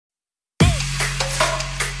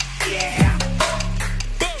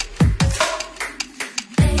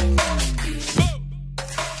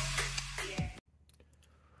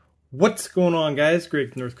What's going on, guys?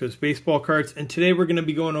 Greg North Coast Baseball Cards, and today we're going to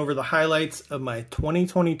be going over the highlights of my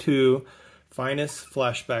 2022 Finest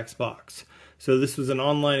Flashbacks Box. So this was an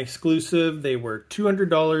online exclusive. They were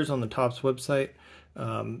 $200 on the Topps website.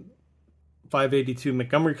 582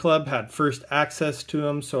 Montgomery Club had first access to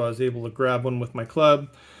them, so I was able to grab one with my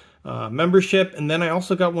club membership. And then I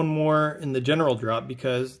also got one more in the general drop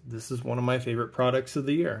because this is one of my favorite products of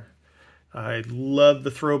the year. I love the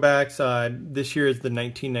throwbacks. This year is the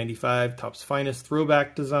 1995 Topps Finest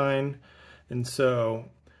Throwback design. And so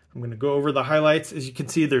I'm going to go over the highlights. As you can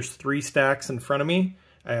see, there's 3 stacks in front of me.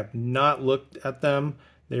 I have not looked at them.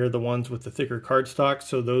 They are the ones with the thicker cardstock,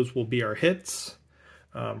 so those will be our hits.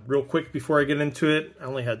 Real quick before I get into it, I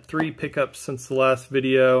only had 3 pickups since the last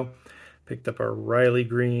video. Picked up our Riley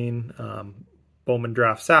Green Bowman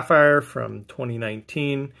Draft Sapphire from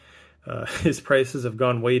 2019. His prices have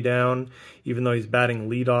gone way down, even though he's batting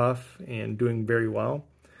leadoff and doing very well.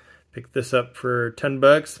 Picked this up for 10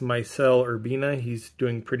 bucks. Mycel Urbina, he's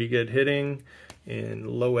doing pretty good hitting in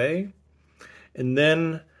low A. And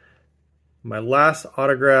then my last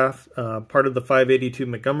autograph, part of the 582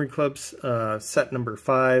 Montgomery Club's set number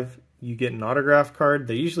 5, you get an autograph card.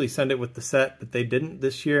 They usually send it with the set, but they didn't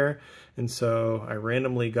this year. And so I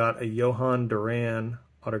randomly got a Johan Duran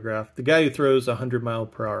autograph, the guy who throws a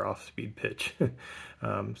 100-mile-per-hour off-speed pitch.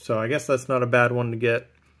 So I guess that's not a bad one to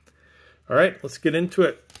get. All right, let's get into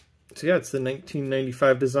it. So yeah, it's the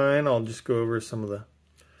 1995 design. I'll just go over some of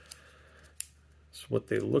what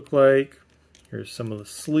they look like. Here's some of the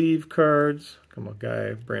sleeve cards. Come on,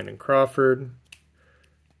 guy, Brandon Crawford,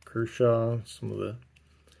 Kershaw, some of the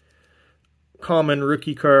common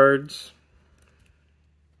rookie cards.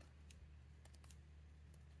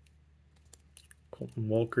 Colton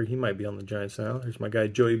Walker, he might be on the Giants now. There's my guy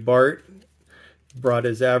Joey Bart. Brought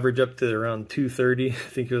his average up to around 230. I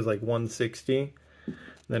think it was like 160. And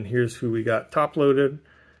then here's who we got top loaded.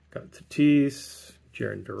 Got Tatis,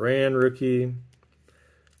 Jaron Duran rookie,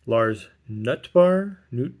 Lars Nutbar.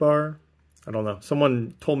 I don't know.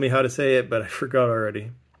 Someone told me how to say it, but I forgot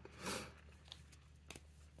already.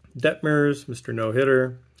 Detmers, Mr.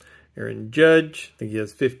 No-Hitter. Aaron Judge, I think he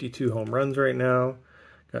has 52 home runs right now.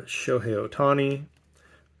 Got Shohei Ohtani.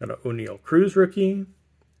 Got an O'Neal Cruz rookie.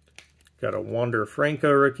 Got a Wander Franco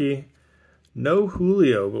rookie. No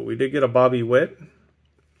Julio, but we did get a Bobby Witt.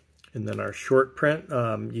 And then our short print,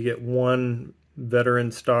 you get 1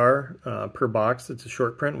 veteran star per box. It's a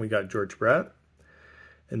short print. We got George Brett.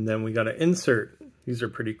 And then we got an insert. These are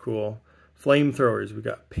pretty cool. Flamethrowers. We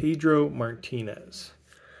got Pedro Martinez.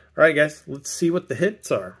 All right, guys, let's see what the hits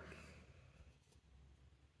are.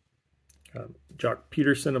 Got Jock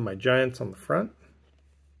Peterson of my Giants on the front.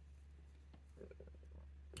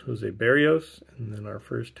 Jose Barrios. And then our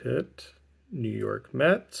first hit, New York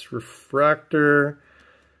Mets. Refractor.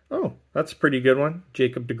 Oh, that's a pretty good one.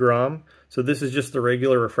 Jacob deGrom. So this is just the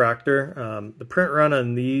regular refractor. The print run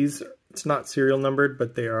on these, it's not serial numbered,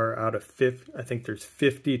 but they are out of 50. I think there's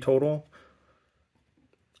 50 total.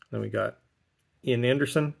 Then we got Ian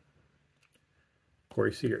Anderson.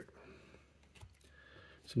 Corey Seager.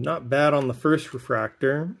 So not bad on the first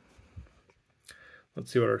refractor.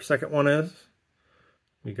 Let's see what our second one is.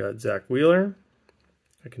 We got Zach Wheeler.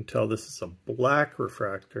 I can tell this is a black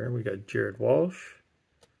refractor. We got Jared Walsh.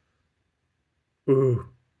 Ooh,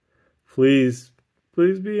 please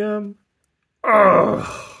be him.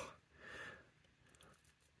 Oh,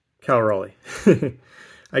 Cal Raleigh.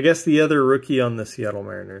 I guess the other rookie on the Seattle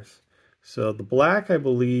Mariners. So the black, I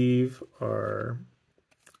believe, are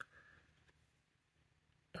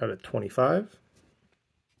out of 25.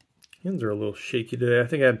 Hands are a little shaky today. I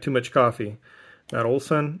think I had too much coffee. Matt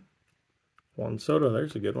Olson. Juan Soto.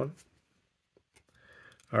 There's a good one.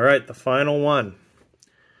 All right, the final one.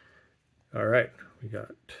 All right, we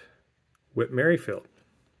got Whit Merrifield.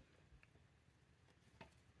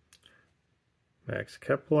 Max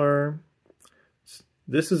Kepler.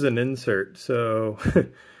 This is an insert, so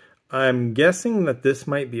I'm guessing that this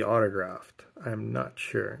might be autographed. I'm not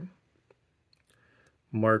sure.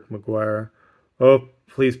 Mark McGuire. Oh,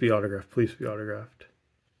 please be autographed. Please be autographed.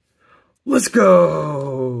 Let's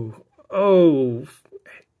go! Oh,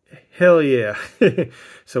 hell yeah.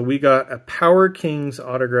 So we got a Power Kings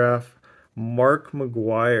autograph, Mark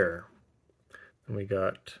McGuire. And we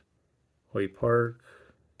got Hoyt Park,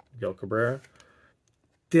 Miguel Cabrera.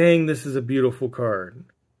 Dang, this is a beautiful card.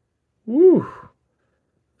 Woo!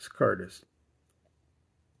 This card is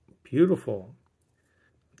beautiful.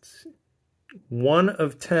 Let's see. 1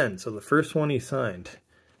 of 10. So the first one he signed.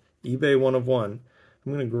 eBay 1 of 1.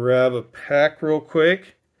 I'm going to grab a pack real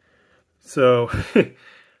quick. So,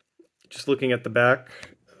 just looking at the back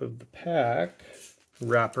of the pack,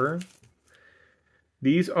 wrapper.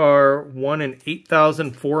 These are 1 in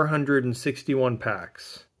 8,461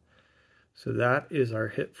 packs. So that is our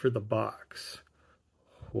hit for the box.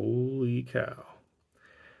 Holy cow.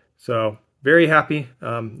 So very happy.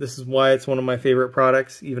 This is why it's one of my favorite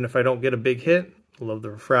products, even if I don't get a big hit. I love the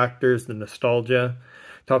refractors, the nostalgia.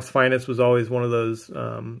 Topps Finest was always one of those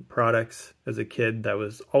products as a kid that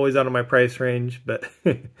was always out of my price range, but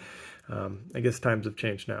I guess times have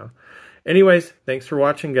changed now. Anyways, thanks for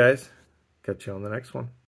watching, guys. Catch you on the next one.